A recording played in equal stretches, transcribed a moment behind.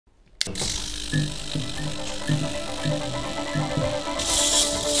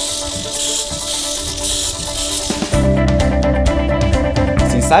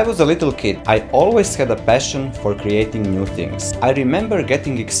Since I was a little kid, I always had a passion for creating new things. I remember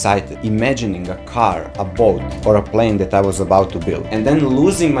getting excited, imagining a car, a boat, or a plane that I was about to build, and then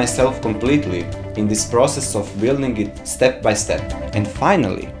losing myself completely in this process of building it step by step. And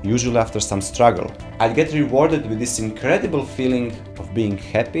finally, usually after some struggle, I'd get rewarded with this incredible feeling of being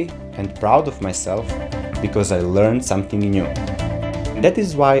happy and proud of myself because I learned something new. That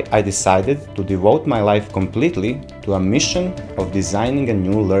is why I decided to devote my life completely to a mission of designing a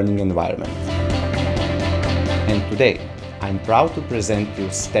new learning environment. And today, I'm proud to present you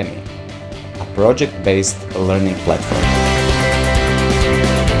STEMI, a project-based learning platform.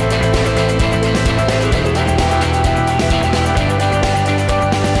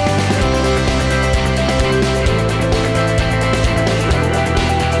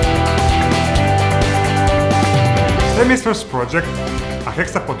 STEMI's first project, a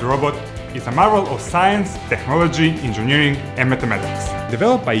hexapod robot, is a marvel of science, technology, engineering, and mathematics.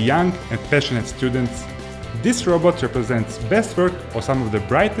 Developed by young and passionate students, this robot represents best work of some of the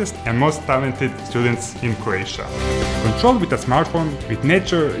brightest and most talented students in Croatia. Controlled with a smartphone, with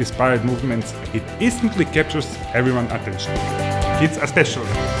nature-inspired movements, it instantly captures everyone's attention, kids especially.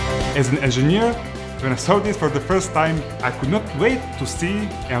 As an engineer, when I saw this for the first time, I could not wait to see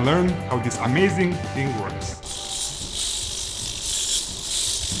and learn how this amazing thing works.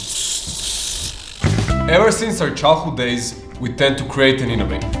 Ever since our childhood days, we tend to create and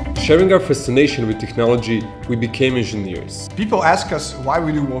innovate. Sharing our fascination with technology, we became engineers. People ask us why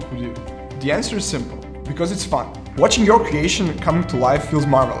we do what we do. The answer is simple, because it's fun. Watching your creation coming to life feels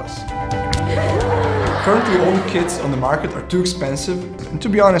marvelous. Currently, all the kits on the market are too expensive and, to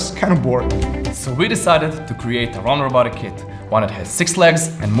be honest, kind of boring. So we decided to create our own robotic kit, one that has 6 legs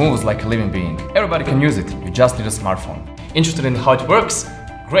and moves like a living being. Everybody can use it, you just need a smartphone. Interested in how it works?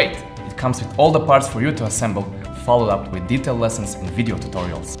 Great! It comes with all the parts for you to assemble, followed up with detailed lessons and video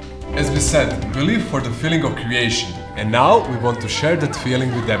tutorials. As we said, we live for the feeling of creation, and now we want to share that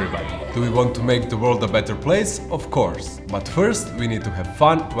feeling with everybody. Do we want to make the world a better place? Of course, but first we need to have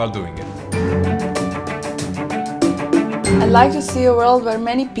fun while doing it. I'd like to see a world where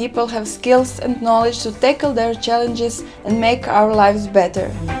many people have skills and knowledge to tackle their challenges and make our lives better.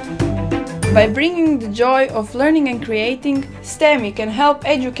 By bringing the joy of learning and creating, STEMI can help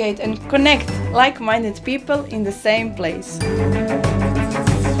educate and connect like-minded people in the same place.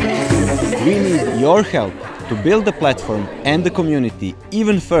 We need your help to build the platform and the community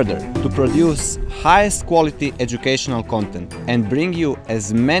even further to produce highest quality educational content and bring you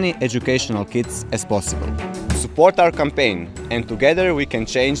as many educational kits as possible. Support our campaign, and together we can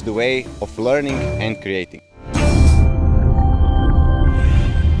change the way of learning and creating.